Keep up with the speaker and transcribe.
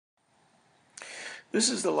This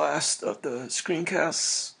is the last of the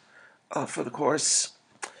screencasts for the course.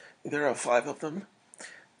 There are 5 of them,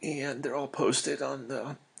 and they're all posted on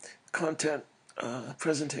the content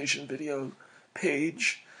presentation video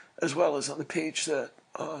page, as well as on the page that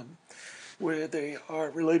where they are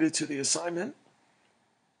related to the assignment.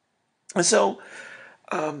 And so,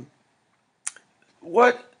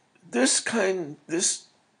 what this screencast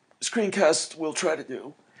will try to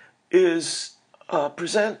do is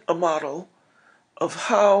present a model of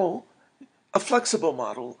how, a flexible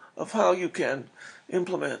model of how you can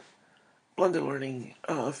implement blended learning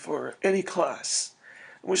for any class.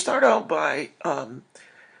 And we start out by the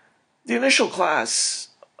initial class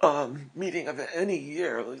meeting of any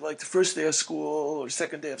year, like the first day of school or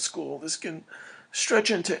second day of school. This can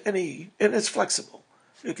stretch into any, and it's flexible.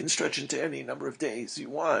 It can stretch into any number of days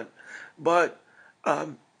you want, but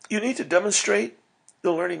you need to demonstrate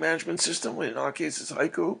the learning management system, in our case it's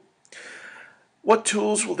Haiku. What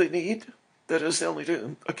tools will they need? That is, they'll need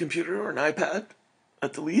a computer or an iPad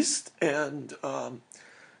at the least, and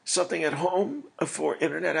something at home for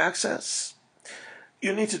internet access.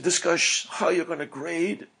 You need to discuss how you're going to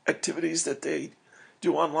grade activities that they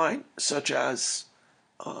do online, such as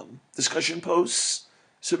discussion posts,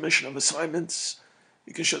 submission of assignments.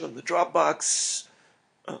 You can show them the Dropbox,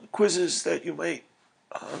 quizzes that you might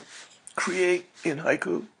create in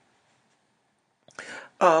Haiku.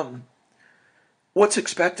 What's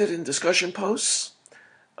expected in discussion posts,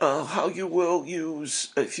 how you will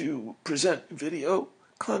use, if you present video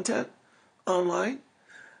content online,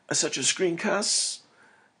 such as screencasts,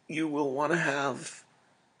 you will want to have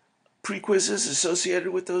pre-quizzes associated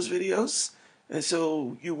with those videos. And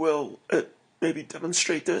so you will maybe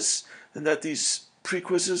demonstrate this, and that these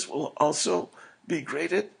pre-quizzes will also be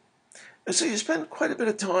graded. And so you spend quite a bit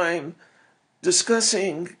of time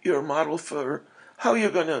discussing your model for how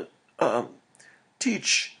you're going to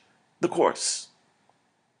teach the course,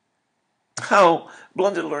 how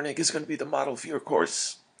blended learning is going to be the model for your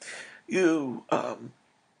course. You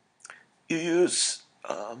use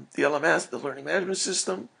the LMS, the Learning Management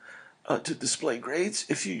System, to display grades.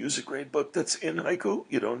 If you use a grade book that's in Haiku,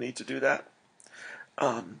 you don't need to do that.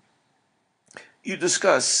 You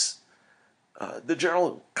discuss the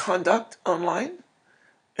general conduct online,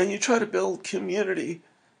 and you try to build community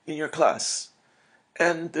in your class.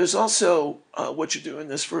 And there's also what you do in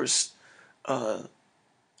this first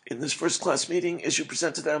class meeting is you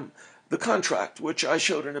present to them the contract, which I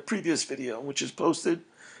showed in a previous video, which is posted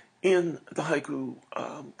in the Haiku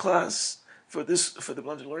class for the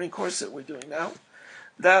blended learning course that we're doing now.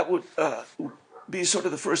 That would be sort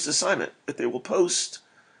of the first assignment that they will post.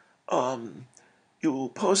 You will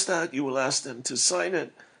post that. You will ask them to sign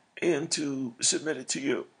it and to submit it to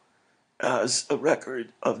you as a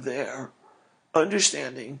record of their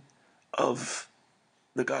understanding of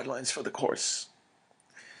the guidelines for the course.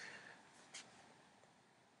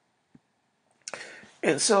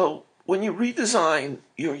 And so when you redesign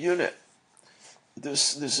your unit,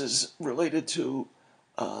 this is related to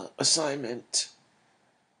assignment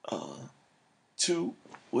 2,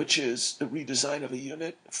 which is the redesign of a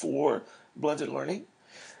unit for blended learning.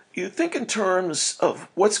 You think in terms of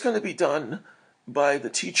what's going to be done by the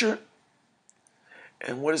teacher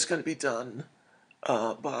and what is going to be done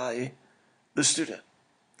by the student,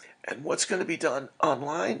 and what's going to be done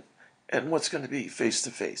online and what's going to be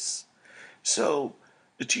face-to-face. So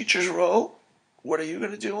the teacher's role, what are you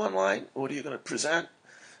going to do online? What are you going to present?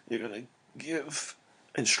 You're going to give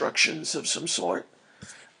instructions of some sort.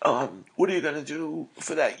 What are you going to do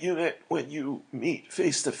for that unit when you meet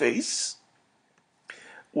face-to-face?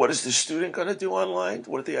 What is the student going to do online?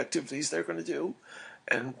 What are the activities they're going to do?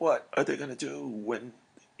 And what are they going to do when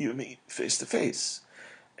you meet face-to-face?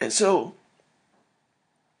 And so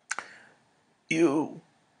you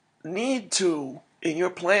need to, in your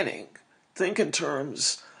planning, think in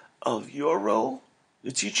terms of your role,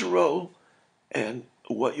 the teacher role, and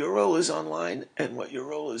what your role is online, and what your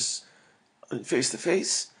role is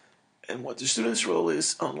face-to-face, and what the student's role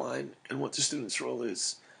is online, and what the student's role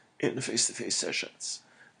is in the face-to-face sessions.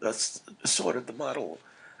 That's sort of the model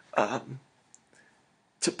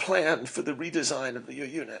to plan for the redesign of your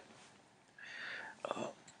unit.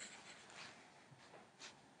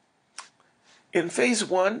 In phase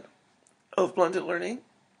 1 of blended learning,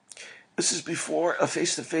 this is before a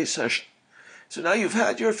face-to-face session. So now you've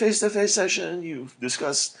had your face-to-face session, you've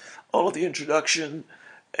discussed all of the introduction,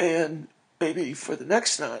 and maybe for the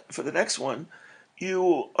next one,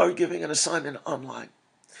 you are giving an assignment online.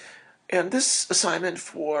 And this assignment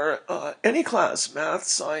for any class, math,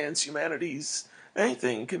 science, humanities,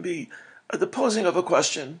 anything, can be the posing of a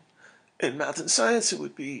question. In math and science, it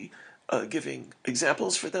would be giving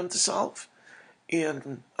examples for them to solve.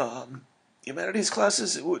 In humanities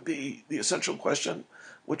classes, it would be the essential question,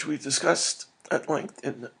 which we've discussed at length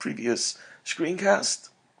in the previous screencast.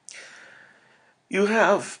 You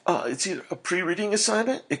have, it's either a pre-reading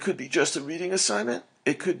assignment, it could be just a reading assignment,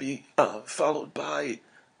 it could be followed by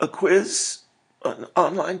a quiz, an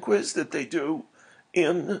online quiz that they do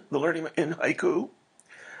in the learning in Haiku.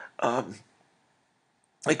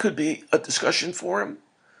 It could be a discussion forum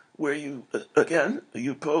where you, again,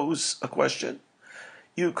 you pose a question.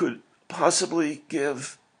 You could possibly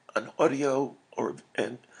give an audio or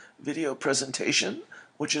and video presentation,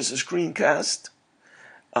 which is a screencast.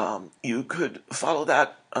 You could follow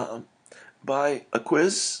that by a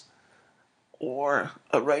quiz or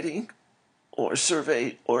a writing or a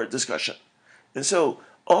survey or a discussion. And so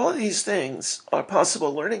all of these things are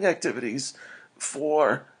possible learning activities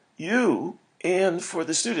for you and for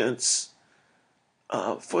the students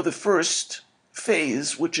for the first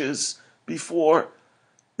phase, which is before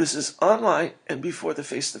this is online and before the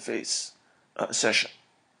face-to-face session.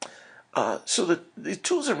 So the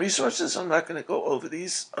tools and resources, I'm not going to go over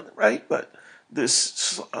these on the right, but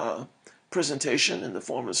this presentation in the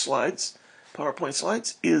form of slides, PowerPoint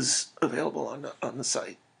slides, is available on the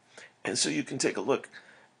site. And so you can take a look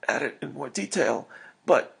at it in more detail.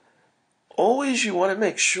 But always you want to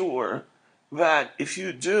make sure that if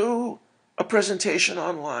you do a presentation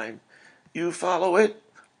online, you follow it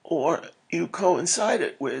or you coincide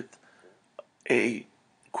it with a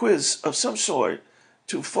quiz of some sort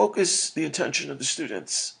to focus the attention of the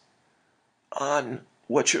students on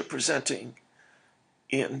what you're presenting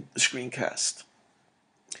in the screencast.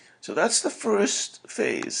 So that's the first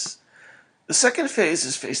phase. The second phase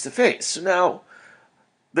is face-to-face. So now,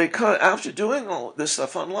 after doing all this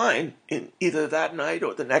stuff online, in either that night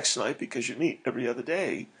or the next night, because you meet every other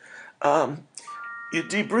day, you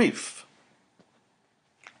debrief.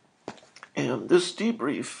 And this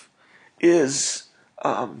debrief is,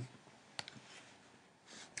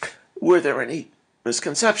 were there any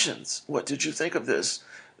misconceptions? What did you think of this?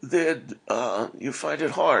 Did you find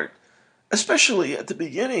it hard? Especially at the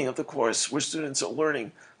beginning of the course where students are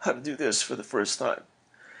learning how to do this for the first time.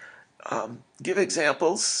 Give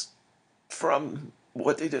examples from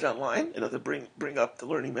what they did online. You know, bring up the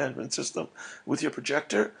learning management system with your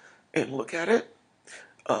projector and look at it.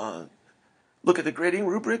 Look at the grading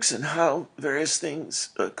rubrics and how various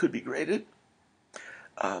things could be graded.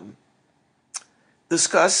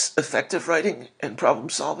 Discuss effective writing and problem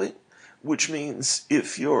solving, which means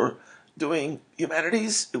if you're doing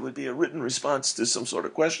humanities, it would be a written response to some sort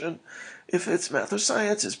of question. If it's math or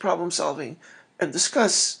science, it's problem solving, and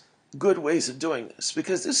discuss good ways of doing this,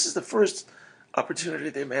 because this is the first opportunity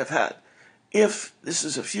they may have had. If this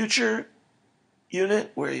is a future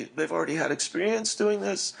unit where they've already had experience doing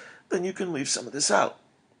this, then you can leave some of this out.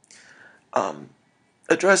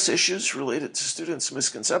 Address issues related to students'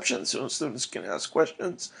 misconceptions, so students can ask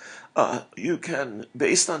questions. You can,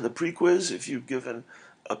 based on the pre-quiz, if you've given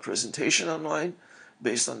a presentation online,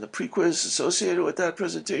 based on the pre-quiz associated with that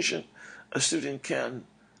presentation, a student can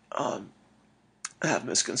have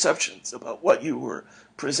misconceptions about what you were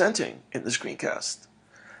presenting in the screencast.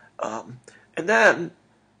 And then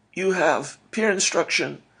you have peer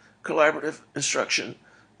instruction, collaborative instruction.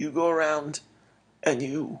 You go around and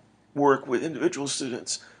you work with individual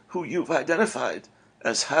students who you've identified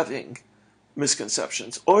as having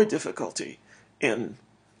misconceptions or difficulty in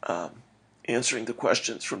answering the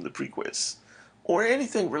questions from the pre-quiz, or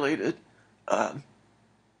anything related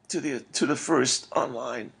to the first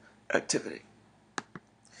online activity.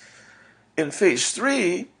 In phase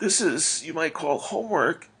 3, this is, you might call,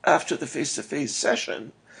 homework after the face-to-face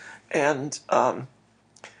session. And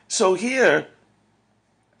so here,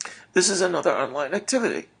 this is another online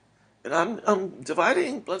activity. And I'm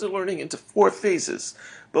dividing blended learning into 4 phases.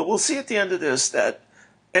 But we'll see at the end of this that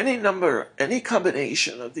any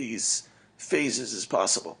combination of these phases is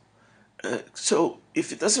possible. So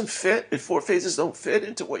if it doesn't fit, if 4 phases don't fit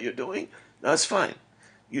into what you're doing, that's fine.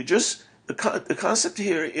 The concept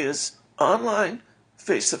here is online,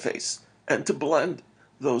 face-to-face, and to blend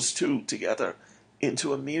those two together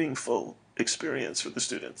into a meaningful experience for the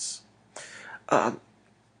students.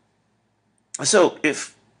 So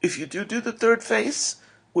if you do the third phase,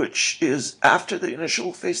 which is after the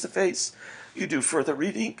initial face-to-face, you do further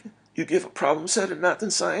reading, you give a problem set in math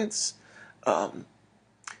and science,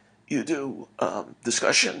 you do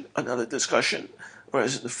discussion, another discussion,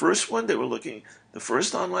 whereas in the first one, the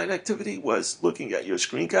first online activity was looking at your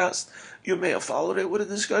screencast. You may have followed it with a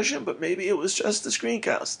discussion, but maybe it was just the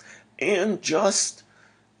screencast and just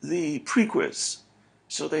the pre-quiz.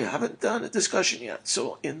 So they haven't done a discussion yet.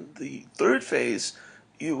 So in the third phase,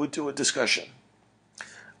 you would do a discussion.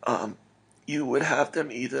 You would have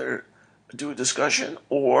them either do a discussion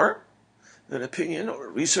or an opinion or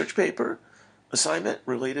a research paper assignment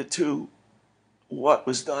related to what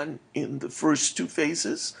was done in the first two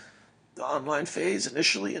phases, the online phase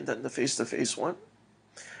initially and then the face-to-face one.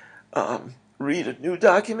 Read a new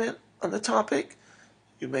document on the topic.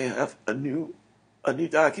 You may have a new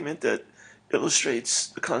document that illustrates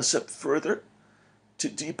the concept further to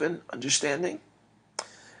deepen understanding.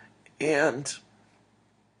 And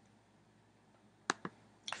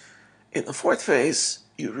in the fourth phase,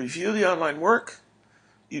 you review the online work,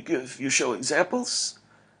 you show examples,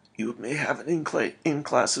 you may have an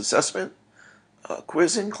in-class assessment, a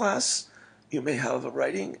quiz in class, you may have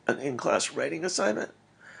an in-class writing assignment,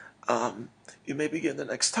 you may begin the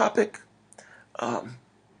next topic,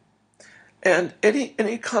 and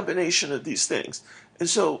any combination of these things. And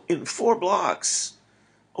so in 4 blocks,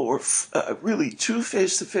 or really 2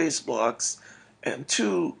 face-to-face blocks and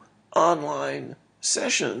 2 online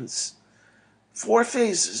sessions, 4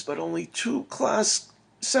 phases, but only 2 class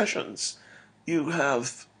sessions, you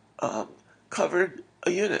have covered a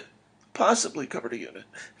unit, possibly covered a unit.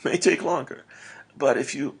 It may take longer, but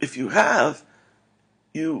if you have,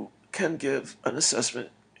 you can give an assessment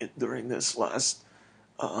during this last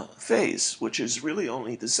phase, which is really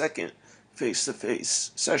only the second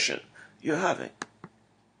face-to-face session you're having.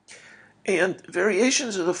 And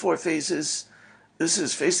variations of the 4 phases, this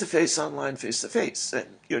is face-to-face, online, face-to-face, and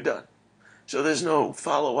you're done. So there's no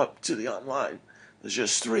follow-up to the online. There's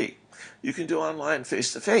just 3. You can do online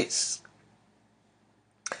face-to-face.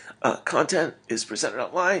 Content is presented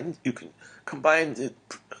online. You can combine the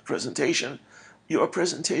presentation, your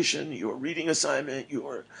reading assignment,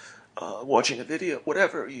 your watching a video,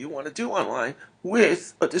 whatever you want to do online,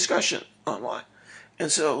 with a discussion online.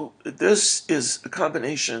 And so this is a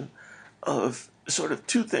combination of sort of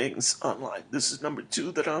 2 things online. This is number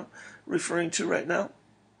 2 that I'm referring to right now.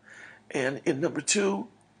 And in number 2,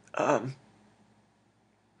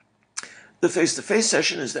 the face-to-face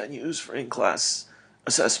session is then used for in-class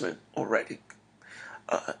assessment or writing.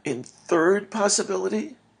 In third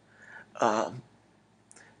possibility,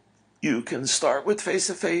 you can start with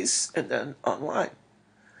face-to-face and then online.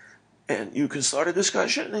 And you can start a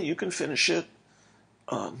discussion and you can finish it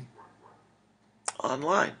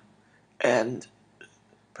online. And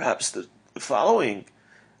perhaps the following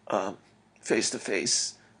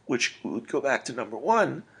face-to-face, which would go back to number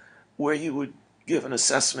 1, where you would give an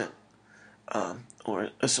assessment or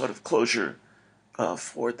a sort of closure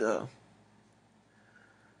for the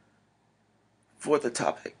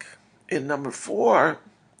topic. In number 4,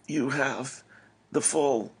 you have the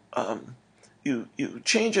full, you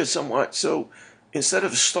change it somewhat. So instead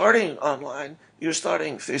of starting online, you're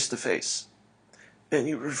starting face-to-face. And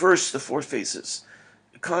you reverse the 4 phases.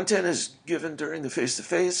 The content is given during the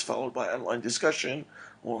face-to-face, followed by online discussion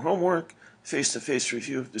or homework, face-to-face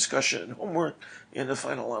review of discussion and homework, and the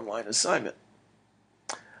final online assignment.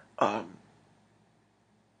 And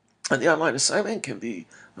the online assignment can be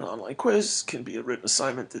an online quiz, can be a written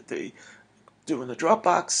assignment that they do in the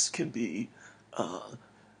Dropbox, can be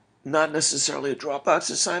not necessarily a Dropbox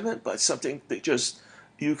assignment, but something they just,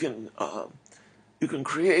 you can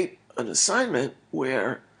create an assignment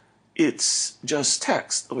where it's just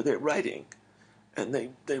text, or they're writing, and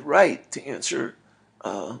they write to answer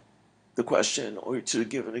the question or to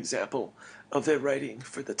give an example of their writing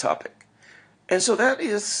for the topic. And so that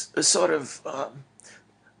is a sort of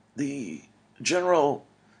the general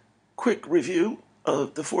quick review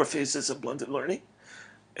of the 4 phases of blended learning.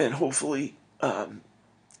 And hopefully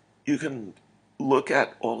you can look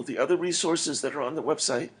at all of the other resources that are on the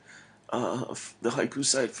website, the Haiku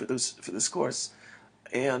site for this course,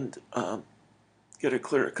 and get a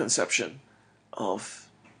clearer conception of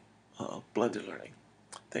blended learning.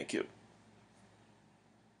 Thank you.